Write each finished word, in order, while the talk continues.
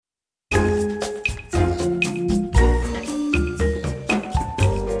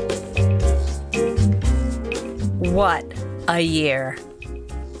What a year.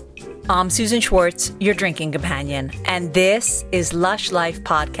 I'm Susan Schwartz, your drinking companion, and this is Lush Life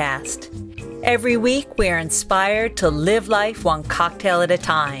Podcast. Every week, we are inspired to live life one cocktail at a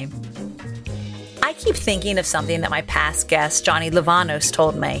time. I keep thinking of something that my past guest, Johnny Livanos,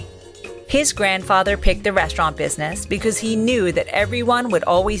 told me. His grandfather picked the restaurant business because he knew that everyone would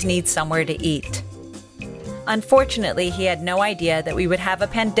always need somewhere to eat. Unfortunately, he had no idea that we would have a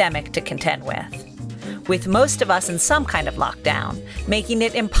pandemic to contend with most of us in some kind of lockdown, making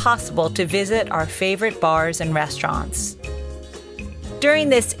it impossible to visit our favorite bars and restaurants. During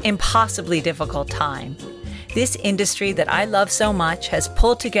this impossibly difficult time, this industry that I love so much has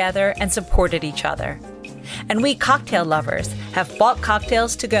pulled together and supported each other. And we cocktail lovers have bought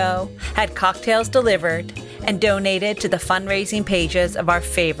cocktails to go, had cocktails delivered, and donated to the fundraising pages of our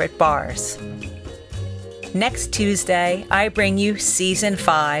favorite bars. Next Tuesday, I bring you Season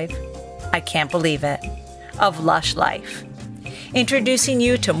 5, I can't believe it, of Lush Life, introducing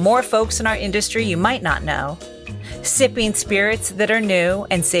you to more folks in our industry you might not know, sipping spirits that are new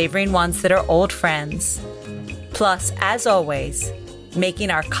and savoring ones that are old friends. Plus, as always,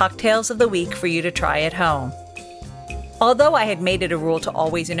 making our cocktails of the week for you to try at home. Although I had made it a rule to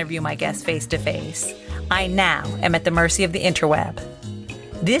always interview my guests face-to-face, I now am at the mercy of the interweb.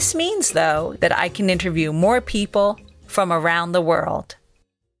 This means, though, that I can interview more people from around the world.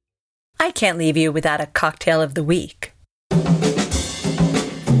 I can't leave you without a cocktail of the week.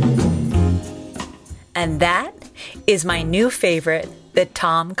 And that is my new favorite, the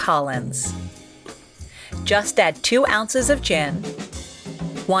Tom Collins. Just add 2 ounces of gin,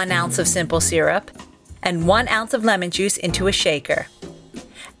 1 ounce of simple syrup, and 1 ounce of lemon juice into a shaker.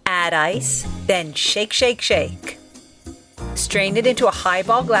 Add ice, then shake, shake, shake. Strain it into a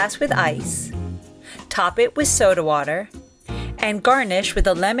highball glass with ice. Top it with soda water, and garnish with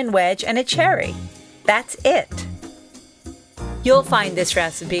a lemon wedge and a cherry. That's it. You'll find this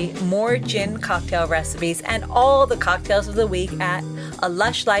recipe, more gin cocktail recipes, and all the cocktails of the week at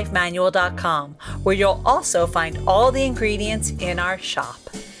alushlifemanual.com, where you'll also find all the ingredients in our shop.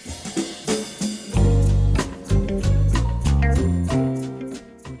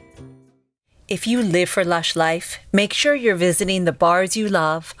 If you live for Lush Life, make sure you're visiting the bars you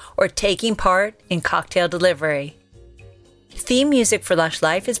love or taking part in cocktail delivery. Theme music for Lush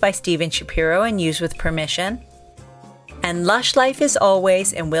Life is by Steven Shapiro and used with permission. And Lush Life is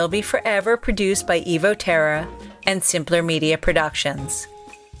always and will be forever produced by Evo Terra and Simpler Media Productions.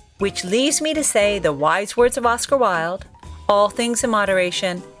 Which leaves me to say the wise words of Oscar Wilde, all things in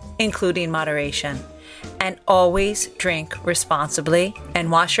moderation, including moderation. And always drink responsibly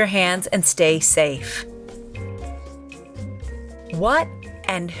and wash your hands and stay safe. What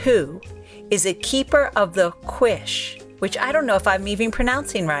and who is a keeper of the quiche, which I don't know if I'm even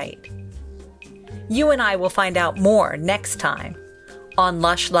pronouncing right. You and I will find out more next time on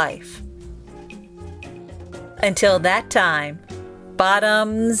Lush Life. Until that time,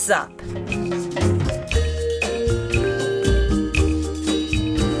 bottoms up.